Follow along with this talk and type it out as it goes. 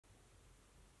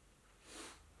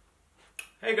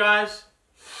Hey guys.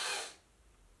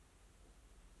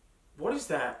 What is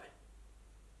that?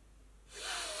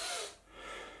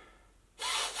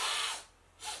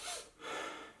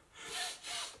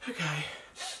 Okay.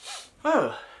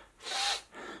 Oh.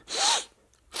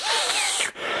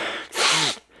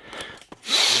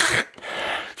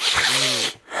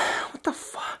 What the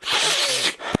fuck?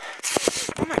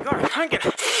 Oh my god, I can't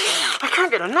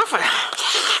get enough of that.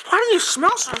 Why do you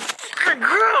smell so fucking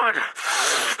good?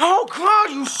 Oh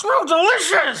god, you smell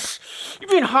delicious!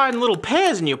 You've been hiding little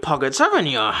pears in your pockets, haven't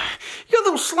you? You got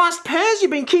little sliced pears,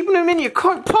 you've been keeping them in your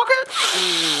coat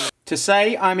pocket? To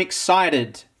say I'm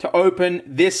excited to open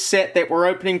this set that we're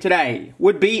opening today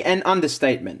would be an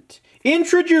understatement.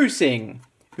 Introducing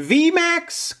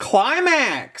VMAX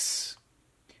Climax.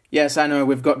 Yes, I know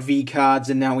we've got V cards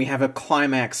and now we have a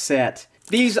Climax set.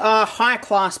 These are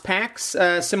high-class packs,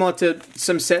 similar to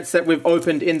some sets that we've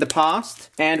opened in the past.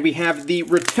 And we have the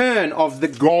return of the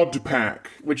God Pack,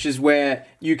 which is where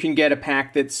you can get a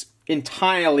pack that's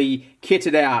entirely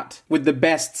kitted out with the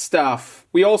best stuff.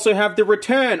 We also have the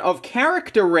return of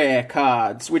character rare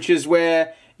cards, which is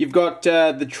where you've got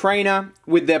the trainer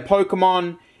with their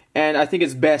Pokémon, and I think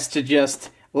it's best to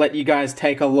just let you guys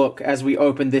take a look as we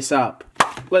open this up.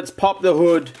 Let's pop the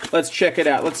hood, let's check it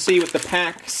out. Let's see what the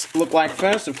packs look like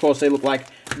first. Of course, they look like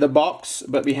the box,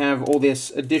 but we have all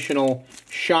this additional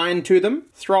shine to them.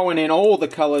 Throwing in all the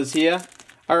colors here.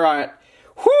 Alright.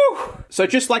 Whew! So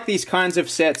just like these kinds of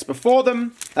sets before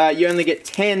them, you only get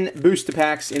 10 booster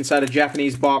packs inside a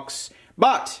Japanese box,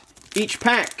 but each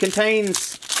pack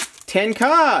contains 10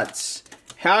 cards.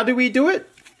 How do we do it?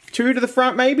 2 to the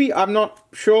front maybe? I'm not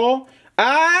sure.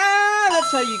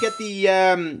 That's how you get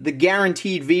the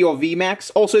guaranteed V or VMAX.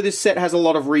 Also, this set has a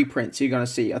lot of reprints you're going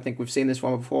to see. I think we've seen this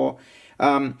one before.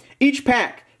 Each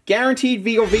pack, guaranteed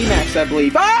V or VMAX, I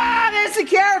believe. There's the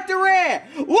character rare!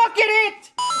 Look at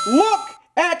it! Look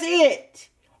at it!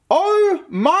 Oh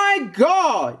my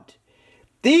god!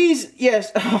 These,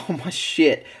 yes, oh my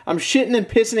shit. I'm shitting and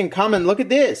pissing and coming. Look at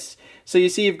this. So you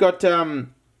see you've got CHR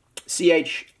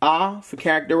for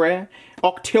character rare.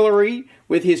 Octillery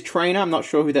with his trainer. I'm not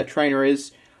sure who that trainer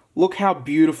is. Look how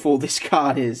beautiful this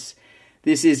card is.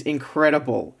 This is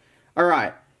incredible.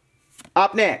 Alright.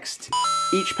 Up next.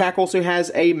 Each pack also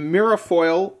has a mirror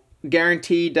foil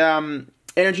guaranteed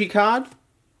energy card.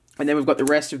 And then we've got the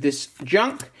rest of this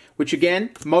junk, which again,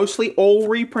 mostly all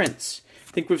reprints.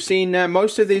 I think we've seen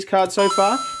most of these cards so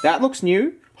far. That looks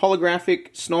new.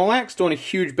 Holographic Snorlax doing a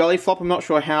huge belly flop. I'm not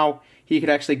sure how he could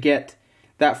actually get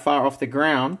that far off the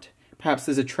ground. Perhaps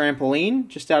there's a trampoline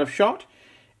just out of shot.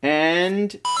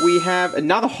 And we have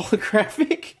another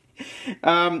holographic.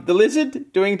 The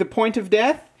lizard doing the point of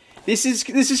death. This is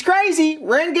crazy.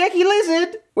 Rengeki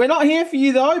lizard. We're not here for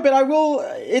you though, but I will.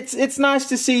 It's nice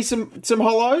to see some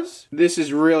holos. This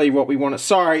is really what we want.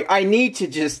 Sorry, I need to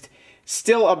just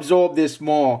still absorb this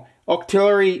more.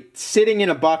 Octillery sitting in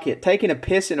a bucket, taking a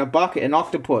piss in a bucket, an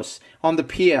octopus on the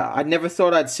pier. I never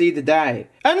thought I'd see the day.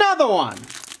 Another one.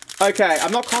 Okay,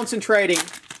 I'm not concentrating.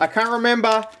 I can't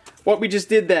remember what we just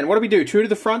did then. What did we do? 2 to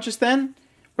the front just then?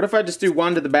 What if I just do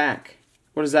 1 to the back?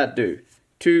 What does that do?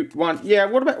 2, 1. Yeah,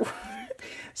 what about...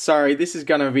 Sorry, this is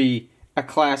gonna be a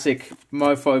classic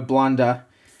mofo blunder.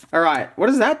 Alright, what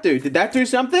does that do? Did that do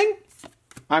something?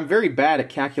 I'm very bad at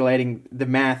calculating the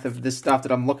math of the stuff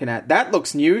that I'm looking at. That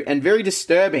looks new and very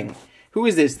disturbing. Who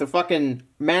is this? The fucking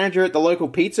manager at the local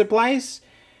pizza place?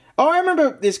 Oh, I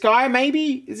remember this guy,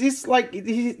 maybe? Is this like... Does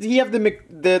he have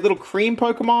the little cream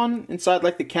Pokemon inside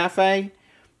like the cafe?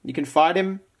 You can fight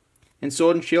him in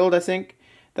Sword and Shield, I think.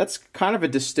 That's kind of a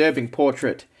disturbing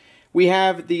portrait. We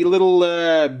have the little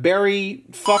berry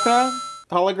fucker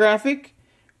holographic.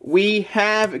 We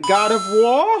have God of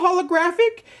War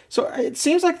holographic. So it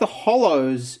seems like the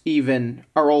holos even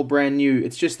are all brand new.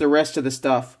 It's just the rest of the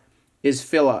stuff is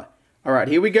filler. Alright,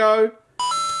 here we go.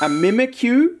 A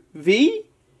Mimikyu V.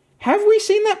 Have we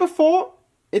seen that before?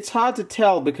 It's hard to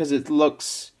tell because it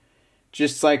looks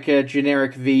just like a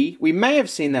generic V. We may have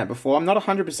seen that before. I'm not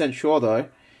 100% sure though.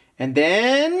 And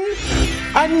then...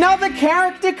 another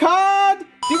character card!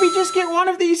 Did we just get one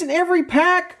of these in every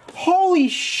pack? Holy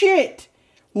shit!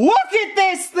 Look at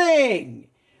this thing!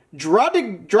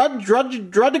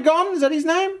 Drudagon? Is that his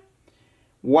name?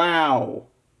 Wow.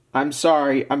 I'm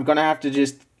sorry. I'm gonna have to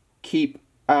just keep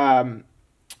a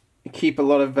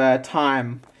lot of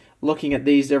time looking at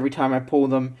these every time I pull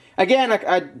them. Again,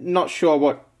 I'm not sure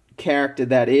what character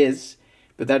that is,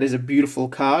 but that is a beautiful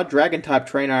card. Dragon-type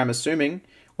trainer, I'm assuming.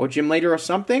 Or gym leader or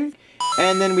something.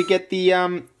 And then we get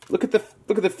the, look at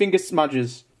the finger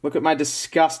smudges. Look at my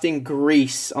disgusting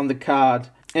grease on the card.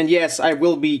 And yes, I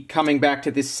will be coming back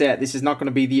to this set. This is not going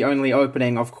to be the only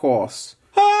opening, of course.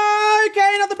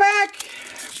 Okay, another pack!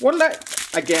 What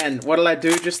did I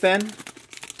do just then?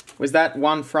 Was that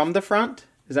one from the front?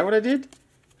 Is that what I did?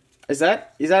 Is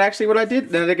that actually what I did?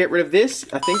 Then did I get rid of this?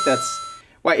 I think that's...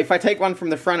 Wait, if I take one from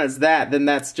the front as that, then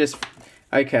that's just...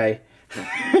 Okay.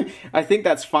 I think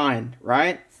that's fine,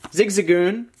 right?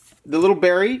 Zigzagoon, the little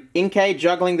berry, Inkay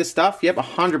juggling the stuff. Yep,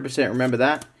 100% remember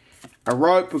that. A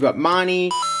rope, we've got Marnie,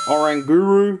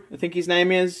 Oranguru, I think his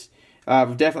name is.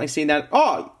 We've definitely seen that.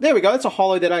 Oh, there we go. That's a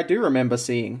holo that I do remember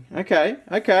seeing. Okay,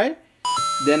 okay.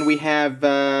 Then we have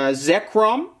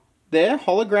Zekrom there,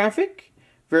 holographic.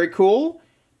 Very cool.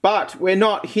 But we're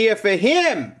not here for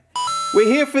him. We're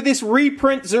here for this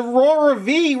reprint Zorora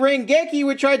V Rengeki,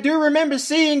 which I do remember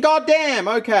seeing. Goddamn.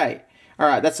 Okay. All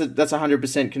right, that's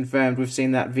 100% confirmed. We've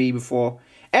seen that V before.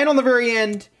 And on the very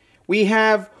end, we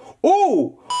have...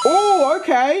 Oh,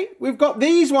 okay. We've got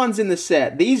these ones in the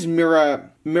set. These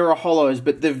mirror holos,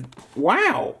 but they've...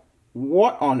 Wow.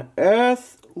 What on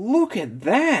earth? Look at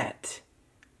that.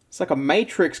 It's like a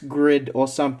matrix grid or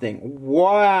something.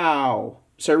 Wow.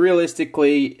 So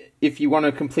realistically, if you want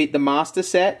to complete the master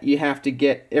set, you have to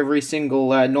get every single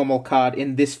normal card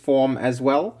in this form as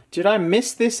well. Did I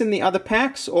miss this in the other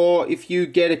packs? Or if you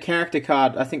get a character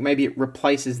card, I think maybe it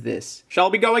replaces this. Shall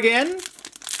we go again?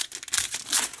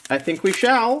 I think we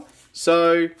shall.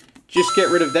 So just get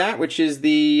rid of that, which is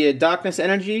the darkness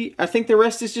energy. I think the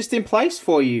rest is just in place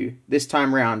for you this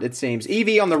time round, it seems.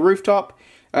 Eevee on the rooftop.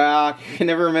 I can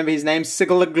never remember his name.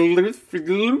 Sugglema?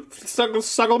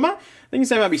 I think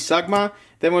his name might be Sugma.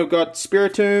 Then we've got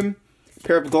Spiritomb, a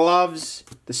pair of gloves,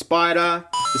 the spider,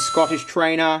 the Scottish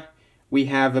trainer. We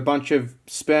have a bunch of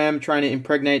sperm trying to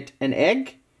impregnate an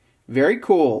egg. Very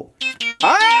cool.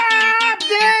 Up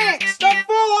next, a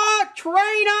full art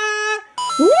trainer!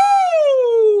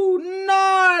 Woo!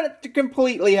 Not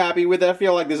completely happy with it. I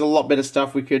feel like there's a lot better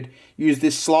stuff we could use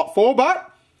this slot for,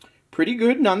 but pretty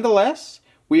good nonetheless.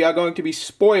 We are going to be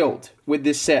spoiled with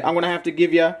this set. I'm going to have to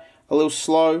give you a little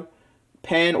slow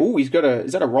pan. Oh, he's got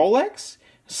is that a Rolex?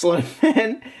 Slow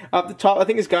pan up the top. I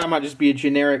think this guy might just be a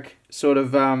generic sort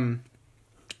of,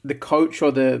 the coach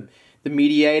or the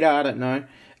mediator. I don't know.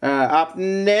 Up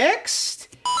next,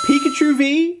 Pikachu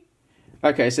V.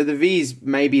 Okay, so the Vs,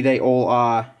 maybe they all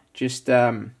are just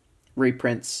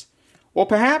reprints. Or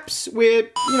perhaps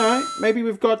maybe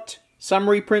we've got some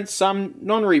reprints, some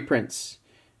non-reprints.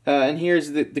 And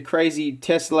here's the crazy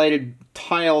tessellated,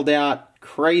 tiled out,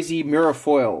 crazy mirror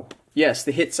foil. Yes,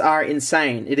 the hits are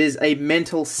insane. It is a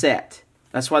mental set.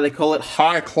 That's why they call it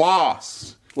high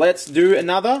class. Let's do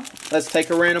another. Let's take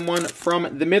a random one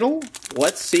from the middle.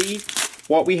 Let's see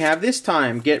what we have this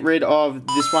time. Get rid of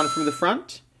this one from the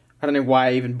front. I don't know why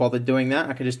I even bothered doing that.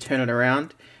 I could just turn it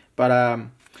around. But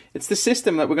it's the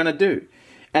system that we're going to do.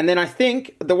 And then I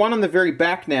think the one on the very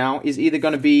back now is either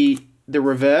going to be the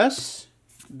reverse,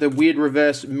 the weird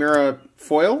reverse mirror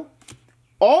foil.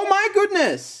 Oh my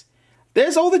goodness!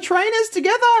 There's all the trainers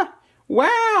together!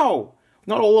 Wow!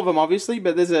 Not all of them, obviously,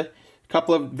 but there's a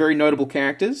couple of very notable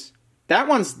characters. That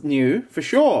one's new, for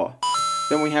sure.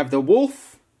 Then we have the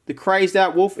wolf, the crazed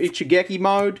out wolf, Ichigeki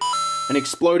mode, an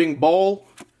exploding ball,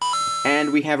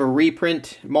 and we have a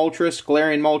reprint Moltres,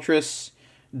 Galarian Moltres,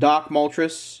 Dark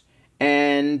Moltres,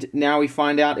 and now we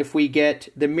find out if we get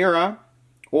the mirror,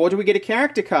 or do we get a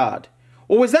character card?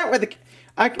 Or was that where the...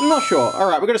 I'm not sure.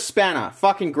 Alright, we got a spanner.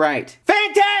 Fucking great.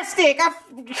 Fantastic!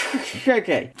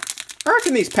 Okay. I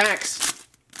reckon these packs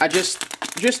are just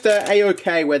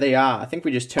A-okay where they are. I think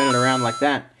we just turn it around like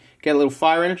that. Get a little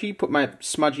fire energy, put my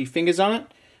smudgy fingers on it.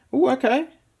 Ooh, okay.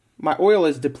 My oil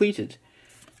is depleted.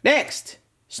 Next!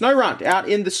 Snorunt, out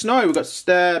in the snow. We've got,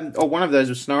 one of those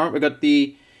was Snorunt. We've got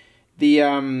the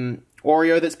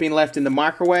Oreo that's been left in the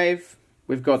microwave.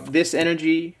 We've got this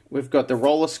energy. We've got the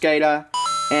roller skater.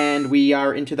 And we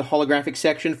are into the holographic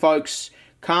section, folks.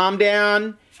 Calm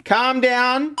down. Calm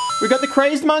down. We got the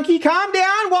crazed monkey. Calm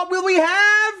down. What will we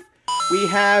have? We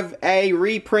have a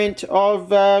reprint of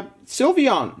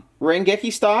Sylveon,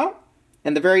 Rengeki style.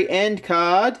 And the very end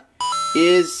card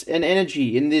is an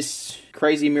energy in this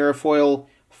crazy mirror foil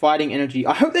fighting energy.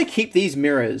 I hope they keep these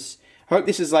mirrors. I hope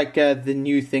this is like the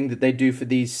new thing that they do for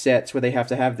these sets where they have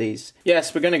to have these.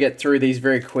 Yes, we're going to get through these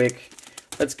very quick.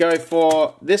 Let's go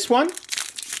for this one.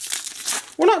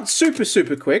 Well, not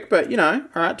super quick, but, you know.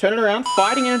 Alright, turn it around.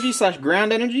 Fighting energy /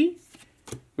 ground energy.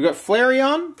 We've got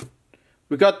Flareon.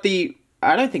 We've got the...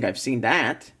 I don't think I've seen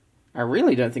that. I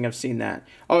really don't think I've seen that.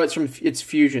 Oh, it's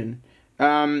Fusion.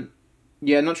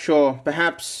 Yeah, not sure.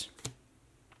 Perhaps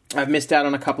I've missed out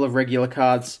on a couple of regular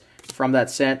cards from that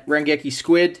set. Rengeki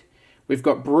Squid. We've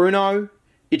got Bruno,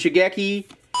 Ichigeki,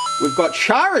 We've got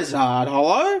Charizard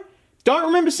holo. Don't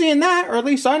remember seeing that, or at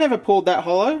least I never pulled that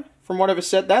holo from whatever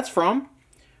set that's from.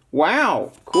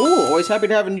 Wow, cool. Always happy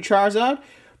to have a new Charizard.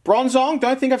 Bronzong,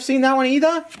 don't think I've seen that one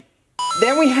either.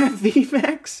 Then we have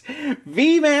VMAX,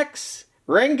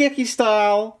 Rengeki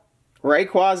Style,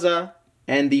 Rayquaza,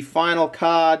 and the final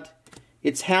card,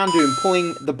 it's Houndoom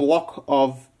pulling the block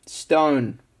of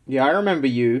stone. Yeah, I remember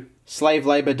you. Slave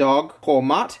labor dog, poor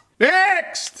mutt.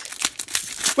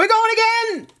 Next! We're going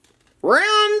again!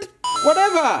 Round,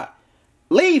 whatever.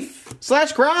 Leaf,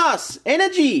 / grass,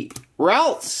 energy,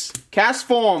 Ralts,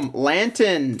 Castform,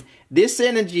 Lantern, this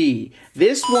energy,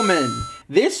 this woman,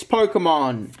 this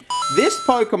Pokemon.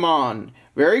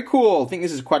 Very cool. I think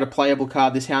this is quite a playable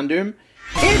card, this Houndoom.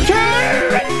 Into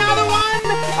another one!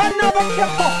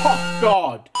 Oh,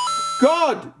 God.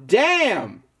 God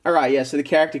damn! Alright, yeah, so the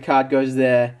character card goes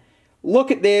there.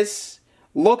 Look at this.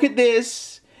 Look at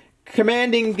this.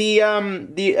 Commanding the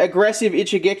aggressive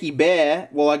Ichigeki bear.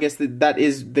 Well, I guess that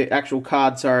is the actual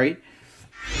card, sorry.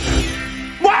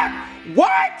 What?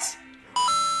 What?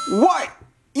 What?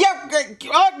 Yeah,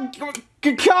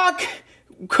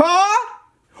 car?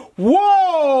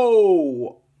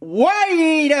 Whoa!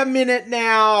 Wait a minute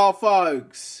now,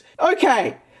 folks.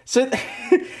 Okay, so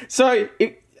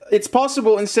it's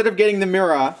possible instead of getting the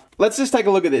mirror, let's just take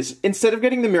a look at this. Instead of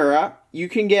getting the mirror, you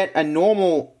can get a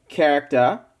normal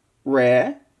character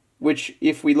rare, which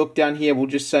if we look down here, we'll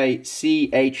just say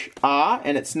CHR,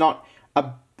 and it's not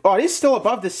a... Oh, it is still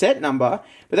above the set number,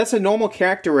 but that's a normal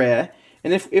character rare.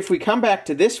 And if we come back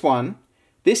to this one,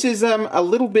 this is a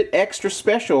little bit extra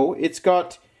special. It's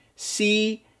got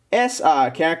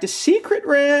CSR, character secret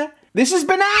rare. This is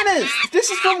bananas! This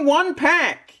is from one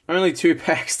pack! Only 2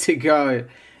 packs to go.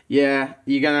 Yeah,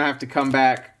 you're gonna have to come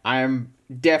back. I am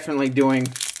definitely doing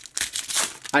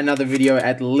another video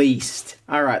at least.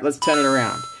 Alright, let's turn it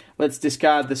around. Let's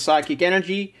discard the Psychic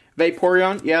Energy.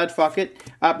 Vaporeon, yeah, I'd fuck it.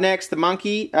 Up next, the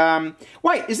Monkey.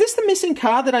 Wait, is this the missing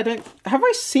card that I don't... Have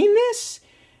I seen this?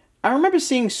 I remember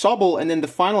seeing Sobble and then the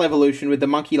final evolution with the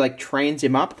Monkey, like, trains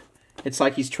him up. It's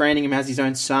like he's training him as his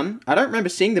own son. I don't remember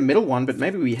seeing the middle one, but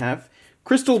maybe we have.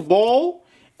 Crystal Ball.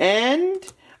 And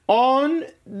on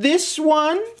this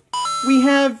one, we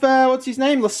have, what's his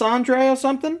name? Lysandre or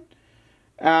something?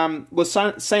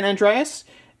 St. Andreas.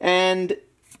 And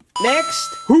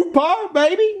next, Hoopa,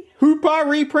 baby. Hoopa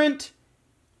reprint.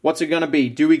 What's it gonna be?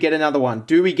 Do we get another one?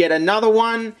 Do we get another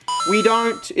one? We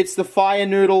don't. It's the Fire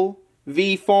Noodle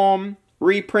V form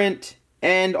reprint.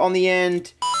 And on the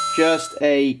end, just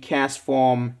a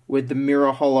Castform with the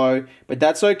Mirror Holo. But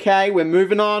that's okay. We're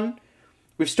moving on.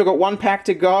 We've still got 1 pack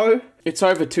to go. It's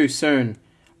over too soon.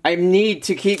 I need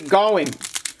to keep going.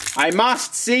 I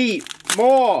must see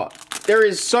more. There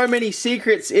is so many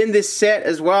secrets in this set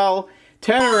as well.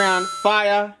 Turn around,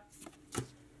 fire.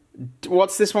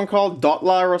 What's this one called?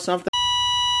 Dotla or something?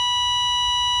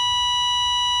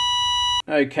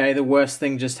 Okay, the worst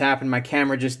thing just happened. My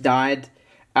camera just died.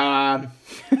 Well,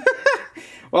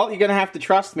 you're gonna have to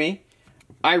trust me.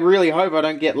 I really hope I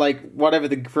don't get, like, whatever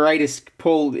the greatest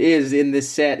pull is in this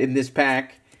set, in this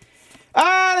pack.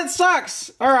 Ah, that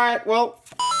sucks! Alright, well,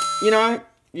 you know,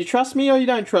 you trust me or you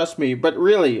don't trust me. But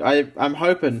really, I'm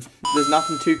hoping there's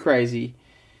nothing too crazy.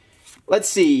 Let's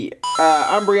see.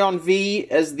 Umbreon V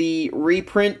as the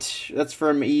reprint. That's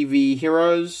from EV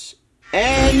Heroes.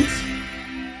 And...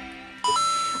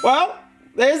 well,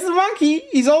 there's the Monkey.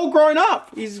 He's all grown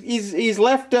up. He's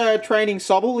left training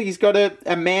Sobble. He's got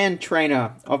a man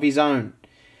trainer of his own.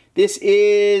 This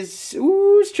is...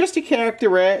 ooh, it's just a character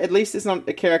rare. At least it's not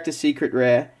a character secret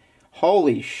rare.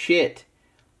 Holy shit.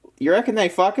 You reckon they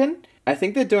fucking? I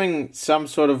think they're doing some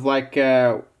sort of, like,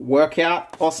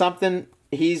 workout or something.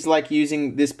 He's, like,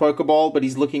 using this Pokeball, but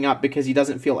he's looking up because he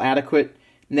doesn't feel adequate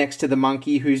next to the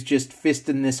Monkey who's just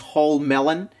fisting this whole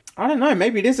melon. I don't know,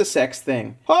 maybe it is a sex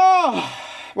thing. Oh,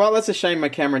 well, that's a shame my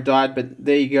camera died, but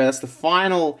there you go. That's the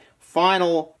final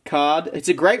card. It's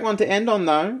a great one to end on,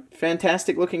 though.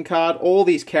 Fantastic looking card. All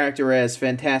these character rares,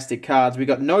 fantastic cards. We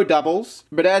got no doubles,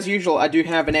 but as usual, I do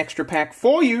have an extra pack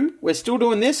for you. We're still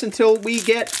doing this until we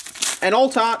get an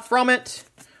alt art from it.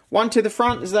 One to the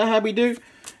front, is that how we do?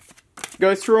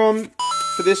 Go through them.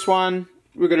 For this one,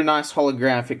 we've got a nice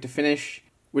holographic to finish.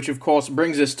 Which, of course,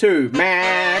 brings us to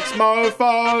Max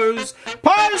Mofo's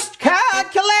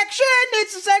Postcard Collection!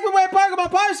 It's a segment where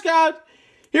Pokemon Postcard!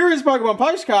 Here is Pokemon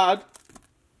Postcard.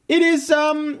 It is,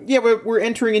 yeah, we're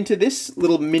entering into this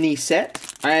little mini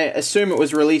set. I assume it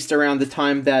was released around the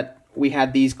time that we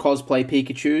had these cosplay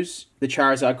Pikachus. The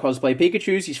Charizard cosplay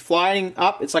Pikachus. He's flying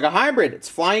up. It's like a hybrid. It's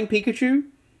flying Pikachu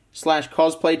 /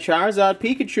 cosplay Charizard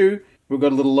Pikachu. We've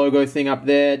got a little logo thing up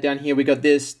there. Down here we got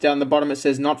this. Down the bottom it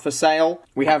says not for sale.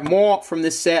 We have more from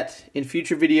this set in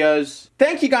future videos.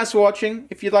 Thank you guys for watching.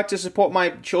 If you'd like to support my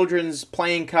children's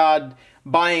playing card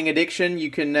buying addiction, you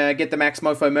can get the Max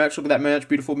Mofo merch. Look at that merch,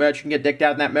 beautiful merch. You can get decked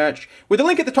out in that merch with a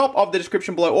link at the top of the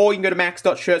description below, or you can go to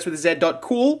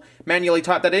max.shirtswithaz.cool, manually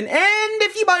type that in, and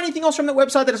if you buy anything else from that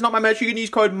website that is not my merch, you can use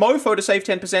code MOFO to save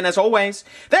 10% as always.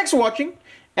 Thanks for watching,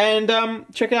 and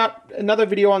check out another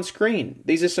video on screen.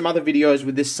 These are some other videos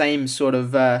with this same sort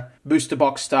of booster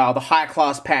box style, the higher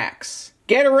class packs.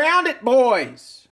 Get around it, boys!